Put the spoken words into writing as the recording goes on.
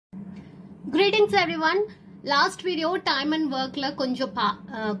Greetings everyone. Last video time and work la konjam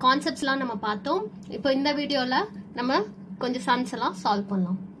concepts la nama paathom. Ipo indha video la nama konjam sums la solve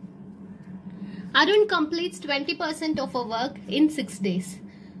pannalam. Arun completes 20% of her work in 6 days.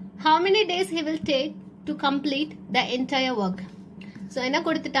 How many days he will take to complete the entire work? So enna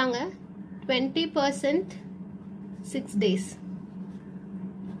koduthitaanga 20% 6 days.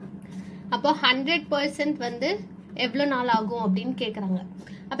 அப்போ 100% வந்து எவ்வளவு நாள் ஆகும் அப்படினு கேக்குறாங்க.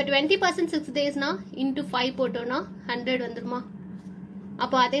 அப்ப 20% 6 daysனா into 5 போட்டோம்னா 100 வந்துருமா?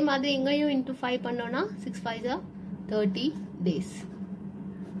 அப்போ அதே மாதிரி இங்கேயும் into 5 பண்ணோம்னா 6 5s are 30 days.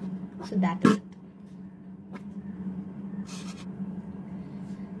 So that is it.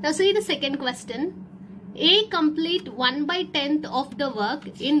 Now see the second question. A complete 1/10th of the work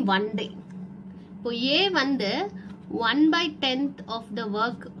in 1 day. இப்போ A வந்து 1/10th of the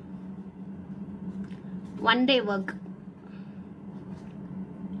work 1 day work.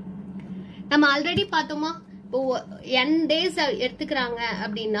 நம்ம ஆல்ரெடி பார்த்தோமா இப்போ n days எடுத்துக்கறாங்க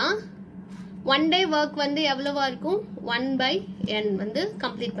அப்படினா 1 day work வந்து எவ்வளவா இருக்கும் 1/n வந்து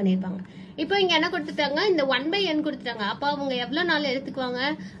கம்ப்ளீட் பண்ணிருப்பாங்க. இப்போ இங்க என்ன கொடுத்துட்டாங்க இந்த 1/n கொடுத்துட்டாங்க. அப்ப அவங்க எவ்வளவு நாள் எடுத்துக்குவாங்க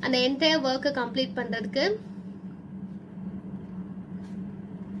அந்த என்டையர் வர்க்க கம்ப்ளீட் பண்றதுக்கு?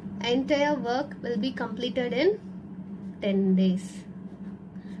 Entire work will be completed in 10 days.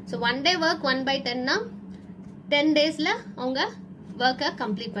 So 1 day work 1/10 na 10 days la avanga work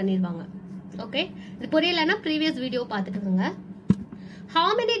complete பண்ணிடுவாங்க. Okay, இது புரியலனா previous video பார்த்துக்கங்க. How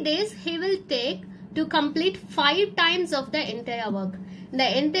many days he will take to complete 5 times of the entire work? இந்த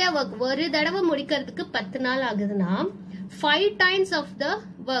entire work ஒரு தடவை முடிக்கிறதுக்கு 10 நாள் ஆகுதுனா 5 times of the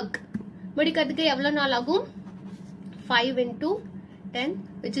work முடிக்கிறதுக்கு எவ்வளவு நாள் ஆகும்? 5 into 10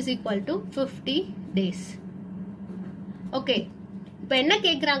 which is equal to 50 days. Okay, இப்போ என்ன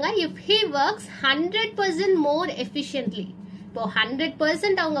கேக்குறாங்க? If he works 100% more efficiently. இப்போ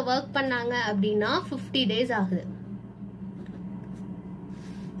 100% அவங்க work பண்ணாங்க அப்படினா 50 days ஆகுது.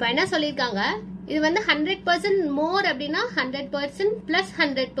 இப்போ என்ன சொல்லிருக்காங்க? இது வந்து 100% more அப்படினா 100% plus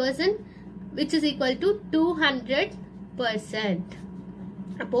 100% which is equal to 200%.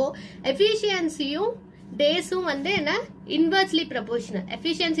 அப்போ efficiencyயும் daysum வந்து என்ன inversely proportional.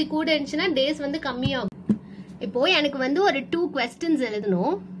 efficiency கூட இருந்துச்சுனா days வந்து கம்மியாகும். இப்போ எனக்கு வந்து ஒரு 2 questions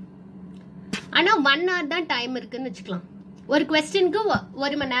எழுதணும். ஆனா 1 hour தான் டைம் இருக்குன்னு வெச்சுக்கலாம். ஒரு क्वेश्चनக்கு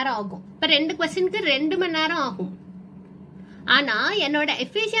 1 மணி நேரம் ஆகும். இப்ப ரெண்டு क्वेश्चनக்கு 2 மணி நேரம் ஆகும். ஆனா என்னோட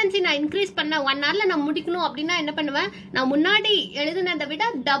எஃபிஷியன்சி நான் இன்க்ரீஸ் பண்ண 1 hourல நான் முடிக்கணும் அப்படினா என்ன பண்ணுவேன்? நான் முன்னாடி எழுதுனதை விட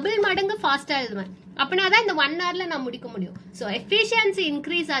டபுள் மடங்கு ஃபாஸ்டா எழுதுவேன். அப்பனா தான் இந்த 1 hourல நான் முடிக்க முடியும். சோ எஃபிஷியன்சி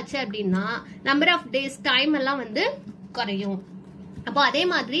இன்க்ரீஸ் ஆச்சு அப்படினா நம்பர் ஆஃப் டேஸ் டைம் எல்லாம் வந்து குறையும். அப்போ அதே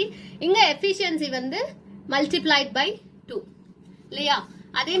மாதிரி இங்க எஃபிஷியன்சி வந்து multiplied by 2 இல்லையா?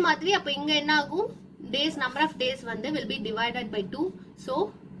 அதே மாதிரி அப்ப இங்க என்ன ஆகும்? days number of days வந்து will be divided by 2, so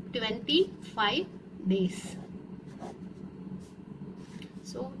 25 days.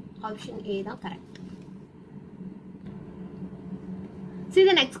 So option A தான் correct. See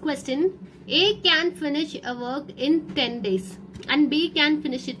the next question. A can finish a work in 10 days and B can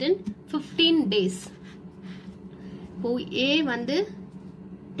finish it in 15 days. இப்போ A வந்து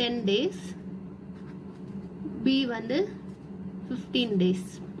 10 days, B வந்து 15 days.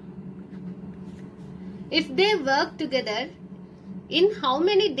 If they work together, in how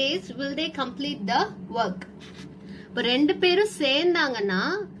many days will they complete the work? இப்போ ரெண்டு பேரும் சேர்ந்தாங்கன்னா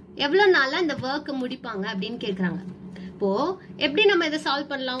எவ்வளவு நாளா இந்த work முடிப்பாங்க அப்படின்னு கேக்குறாங்க. இப்போ எப்படி நம்ம இதை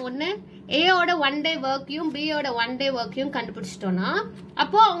சால்வ் பண்ணலாம்? ஒண்ணு A ஓட 1 day workயும் B ஓட 1 day workயும் கண்டுபிடிச்சிட்டோம்னா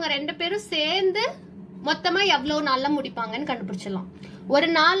அப்போ அவங்க ரெண்டு பேரும் சேர்ந்து மொத்தமா எவ்வளவு நாள்ல முடிப்பாங்கன்னு கண்டுபிடிச்சிடலாம். ஒரு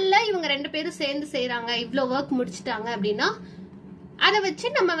நாள்ல இவங்க ரெண்டு பேரும் சேர்ந்து செய்யறாங்க, இவ்ளோ வர்க் முடிச்சிட்டாங்க அப்படின்னா அதை வச்சு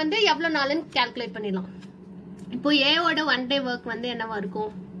நம்ம வந்து எவ்வளவு நாள்னு கால்குலேட் பண்ணிடலாம். இப்போ A ஓட 1 day work வந்து என்னவா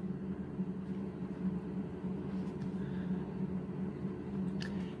இருக்கும்?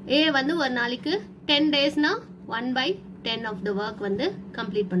 A வந்து ஒரு நாளைக்கு 10 daysனா 1/10 of the work வந்து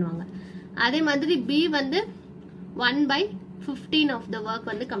கம்ப்ளீட் பண்ணுவாங்க. அதே மாதிரி B வந்து 1/15 of the work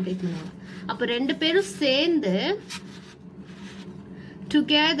வந்து கம்ப்ளீட் பண்ணுவாங்க. அப்ப ரெண்டு பேரும் சேர்ந்து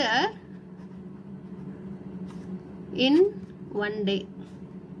together in 1 day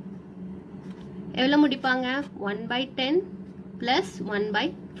எவ்வளவு முடிப்பாங்க? 1/10 plus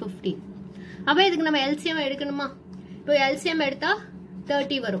 1/15. அப்ப இதுக்கு நம்ம LCM எடுக்கணுமா? இப்போ LCM எடுத்தா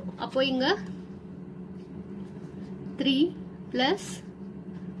 30 வரும். அப்போ இங்க 3 plus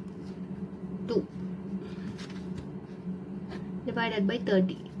 2 divided by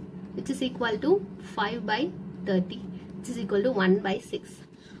 30 which is equal to 5/30 which is equal to 1/6.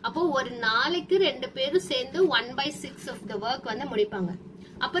 அப்போ ஒரு நாளைக்கு ரெண்டு பேரும் சேர்ந்து 1/6 of the work வந்து முடிப்பாங்க.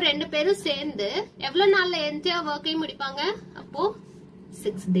 அப்போ ரெண்டு பேரும் சேர்ந்து எவ்வளவு நாள்ல என்டையர் வர்க்கையும் முடிப்பாங்க? அப்போ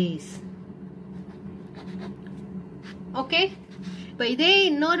 6 days. Okay, இப்போ இதே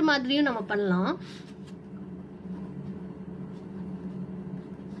இன்னொரு மாதிரியும் நம்ம பண்ணலாம்.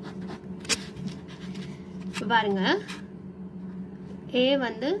 பாருங்க, A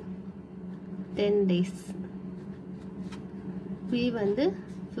வந்து 10 days, B வந்து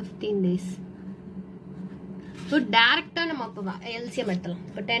 15 days. இப்போ டைரக்டா நம்ம அப்ப எல்சிஎம் எடுத்துலாம்.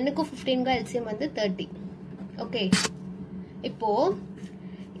 இப்போ 10க்கு 15க்கு எல்சிஎம் வந்து 30. ஓகே, இப்போ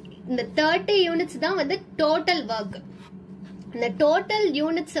இந்த 30 யூனிட்ஸ் தான் வந்து டோட்டல் ஒர்க். இந்த டோட்டல்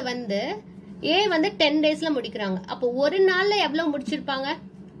யூனிட்ஸ் வந்து A வந்து 10 டேஸ்ல முடிக்கிறாங்க. அப்போ ஒரு நாள்ல எவ்வளவு முடிச்சிருப்பாங்க?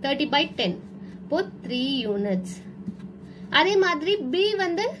 30/10. இப்போ 3 யூனிட்ஸ். அதே மாதிரி B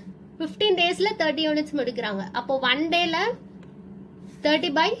வந்து 15 டேஸ்ல 30 யூனிட்ஸ் முடிக்கிறாங்க. அப்போ 1 டேல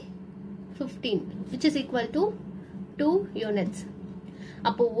 30/15 which is equal to 2 units.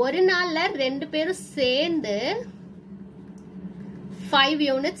 அப்போ ஒரு நாள்ல ரெண்டு பேரும் சேர்ந்து 5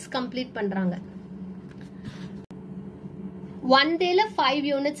 units கம்ப்ளீட் பண்றாங்க. 1 டேல 5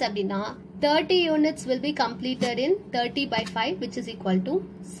 units அப்படின்னா 30 units will be completed in 30/5 which is equal to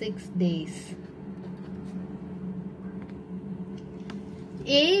 6 days.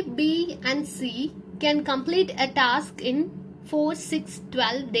 A, B and C can complete a task in 4, 6,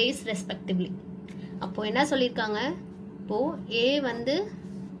 12 days respectively. அப்போ என்ன சொல்லிருக்காங்க? இப்போ A வந்து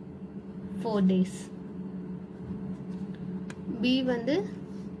 4 days, B வந்து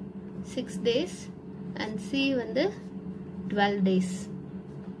 6 days and C வந்து 12 days.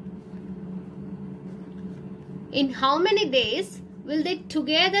 In how many days will they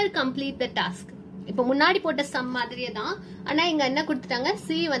together complete the task? இப்போ முன்னாடி போட்ட சம் மாதிரியே தான், ஆனா இங்க என்ன கொடுத்துட்டாங்க? C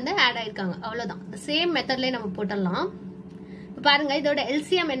வந்து ஆட் ஆயிருக்காங்க, அவ்வளவுதான். சேம் மெத்தட்லயே நம்ம போட்டலாம். பாருங்க, இதோட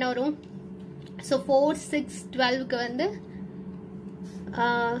எல்சிஎம் என்ன வரும்? So 4, 6, 12க்கு வந்து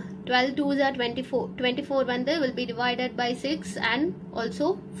 12 2s are 24. 24 வந்து will be divided by 6 and also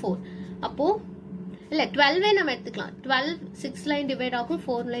 4. அப்போ இல்ல 12 நம்ம எடுத்துக்கலாம். 12 6 லைன் டிவைட் ஆகும்,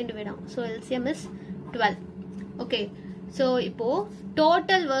 4 லைன் டிவைட் ஆகும். So LCM is 12. Okay, so இப்போ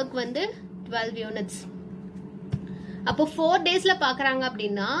total work வந்து 12 units. அப்போ 4 daysல பாக்குறாங்க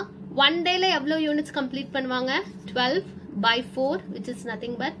அப்படின்னா 1 dayல எவ்வளவு யூனிட்ஸ் கம்ப்ளீட் பண்ணுவாங்க? 12/4 which is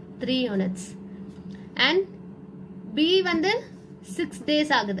nothing but 3 units. And B வந்து 6 days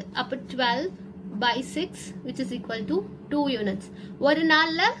ஆகுது. அப்போ 12/6 which is equal to 2 units. ஒரு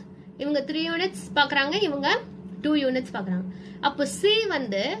நாள்ல இவங்க 3 units பாக்குறாங்க, இவங்க 2 units பாக்குறாங்க. அப்போ C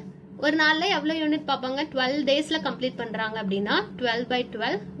வந்து ஒரு நாள்ல எவ்வளவு யூனிட் பாப்பாங்க? 12 daysல கம்ப்ளீட் பண்றாங்க அப்படின்னா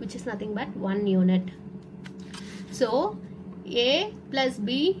 12/12 which is nothing but 1 unit. So A plus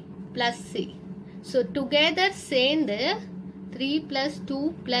B plus C. So together சேர்ந்து 3 plus 2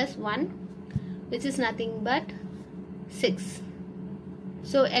 plus 1 which is nothing but 6.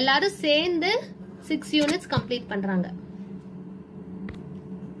 So எல்லாரும் சேர்ந்து 6 units complete பண்றாங்க.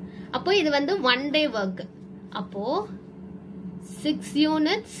 அப்போ இது வந்து 1 day work. அப்போ 6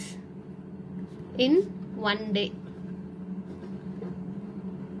 units in 1 day.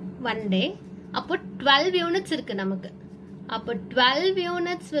 1 day. அப்போ 12 units இருக்கு நமக்கு. அப்போ 12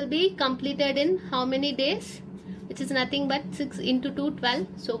 units will be completed in how many days? Which is nothing but 6 into 2, 12.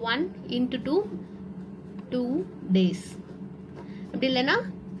 So 1 into 2, 2 days. அப்படி இல்லைனா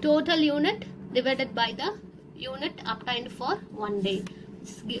total unit divided by the unit obtained for 1 day,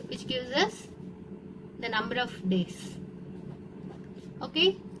 which gives us the number of days. Okay,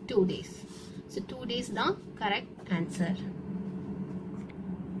 2 days. So 2 days தான் correct answer.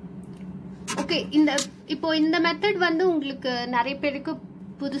 Okay, இப்போ இந்த method வந்து உங்களுக்கு நிறைய பேருக்கு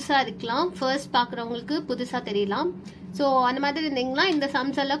புதுசா இருக்கலாம், ஃபர்ஸ்ட் பாக்குறவங்களுக்கு புதுசா தெரியலாம். ஸோ அந்த மாதிரி இருந்தீங்கன்னா இந்த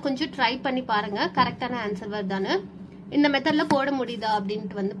சம்ஸ் எல்லாம் கொஞ்சம் ட்ரை பண்ணி பாருங்க, கரெக்டான ஆன்சர் வருதானு, இந்த மெத்தட்ல போட முடியுதா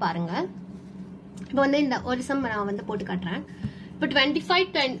அப்படின்ட்டு வந்து பாருங்க. இப்போ வந்து இந்த ஒரு சம் நான் வந்து போட்டு காட்டுறேன். இப்போ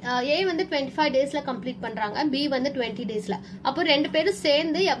 25 A வந்து 25 டேஸ்ல கம்ப்ளீட் பண்றாங்க, B வந்து 20 டேஸ்ல. அப்போ ரெண்டு பேரும்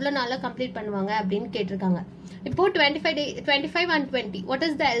சேர்ந்து எவ்வளவு நாள்ல கம்ப்ளீட் பண்ணுவாங்க அப்படின்னு கேட்டிருக்காங்க. இப்போ 25 and 20, what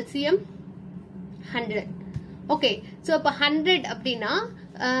is the LCM? 100. Okay, so இப்போ 100 அப்படின்னா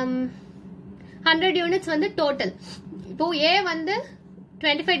 100 யூனிட்ஸ் வந்து டோட்டல். இப்போ A வந்து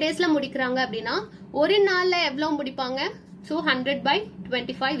 25 டேஸ்ல முடிக்கிறாங்க அப்படின்னா ஒரு நாள்ல எவ்வளவு முடிப்பாங்க? So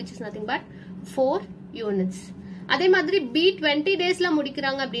 100/25 which is nothing but 4 units. அதே மாதிரி B 20 டேஸ்ல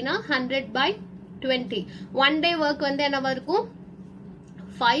முடிக்கிறாங்க அப்படின்னா 100/20. 1 day ஒர்க் வந்து என்னவா இருக்கும்?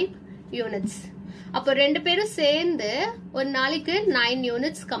 5 units. அப்போ ரெண்டு பேரும் சேர்ந்து ஒரு நாளைக்கு 9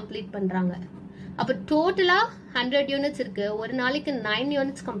 units கம்ப்ளீட் பண்றாங்க. அப்போ டோட்டலா 100 units இருக்கு, ஒரு நாளைக்கு 9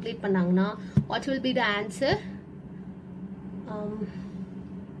 units கம்ப்ளீட் பண்ணாங்கன்னா what will be the answer?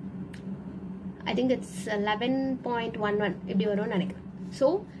 I think it's 11.11 இப்படி வரும்னு நினைக்கிறேன். ஸோ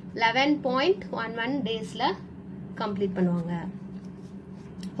 11.11 டேஸ்ல கம்ப்ளீட் பண்ணுவாங்க.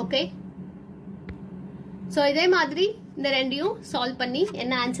 ஓகே, ஸோ இதே மாதிரி இந்த ரெண்டையும் சால்வ் பண்ணி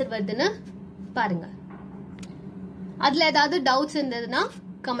என்ன ஆன்சர் வருதுன்னு பாருங்க. அதுல ஏதாவது டவுட்ஸ் இருந்ததுன்னா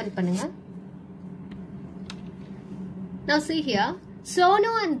கமெண்ட் பண்ணுங்க. Now see here,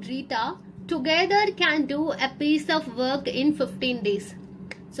 Sonu and Rita together can do a piece of work in 15 days.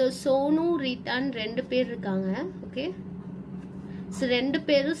 So Sonu, Rita ரெண்டு பேர் இருக்காங்க. ஓகே, ஸோ ரெண்டு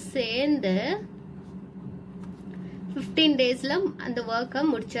பேரும் சேர்ந்து 15 daysல அந்த ஒர்க்கை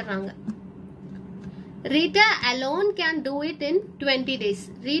முடிச்சிடுறாங்க. Rita alone can do it in 20 days.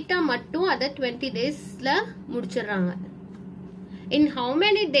 Rita மட்டும் அதை 20 daysல முடிச்சிடுறாங்க. In how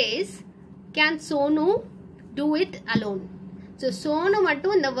many days can Sonu do it alone? So Sonu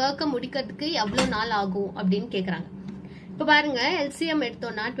மட்டும் இந்த ஒர்க்கை முடிக்கிறதுக்கு எவ்வளவு நாள் ஆகும் அப்படின்னு கேக்குறாங்க. இப்போ பாருங்க, LCM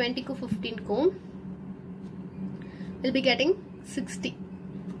எடுத்தோம்னா 20க்கும் 15க்கும் will be getting 60.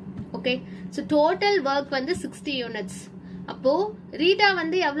 Okay, so total work வந்து 60 யூனிட்ஸ். அப்போ ரீட்டா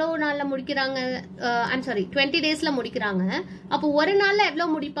வந்து எவ்வளவு நாள்ல முடிக்கிறாங்க? ஐம் சாரி, 20 daysல முடிக்கிறாங்க. அப்போ ஒரு நாள்ல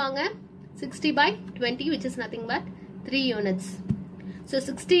எவ்வளவு முடிப்பாங்க? 60/20, which is nothing but 3 units. So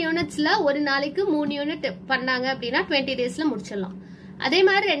 60 யூனிட்ஸ்ல ஒரு நாளைக்கு 3 யூனிட் பண்ணாங்க அப்படின்னா 20 daysல முடிச்சிடலாம். அதே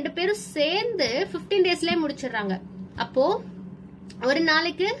மாதிரி ரெண்டு பேரும் சேர்ந்து 15 daysலயே முடிச்சிடுறாங்க. அப்போ ஒரு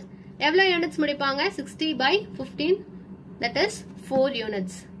நாளைக்கு எவ்வளவு யூனிட்ஸ் முடிப்பாங்க? 60/15, that is 4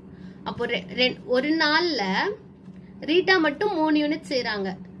 units. அப்போ ஒரு நாள்ல ரீட்டா மட்டும் 3 யூனிட் செய்யறாங்க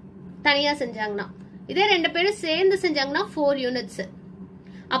தனியா செஞ்சாங்கன்னா. இதே ரெண்டு பேரும் சேர்ந்து செஞ்சாங்கன்னா 4 யூனிட்ஸ்.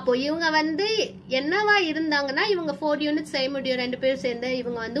 அப்போ இவங்க வந்து என்னவா இருந்தாங்கன்னா இவங்க 4 யூனிட் செய்ய முடியும். ரெண்டு பேரும் சேர்ந்து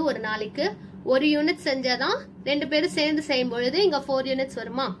இவங்க வந்து ஒரு நாளைக்கு 1 யூனிட் செஞ்சாதான் ரெண்டு பேரும் சேர்ந்து செய்யும் பொழுது இங்க 4 யூனிட்ஸ்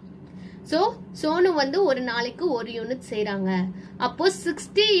வருமா? சோ சோனு வந்து ஒரு நாளைக்கு 1 யூனிட் செய்யறாங்க. அப்போ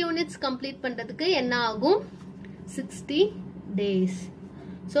 60 யூனிட்ஸ் கம்ப்ளீட் பண்றதுக்கு என்ன ஆகும்? 60 days.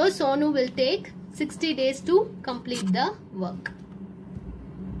 So Sonu will take 60 days to complete the work.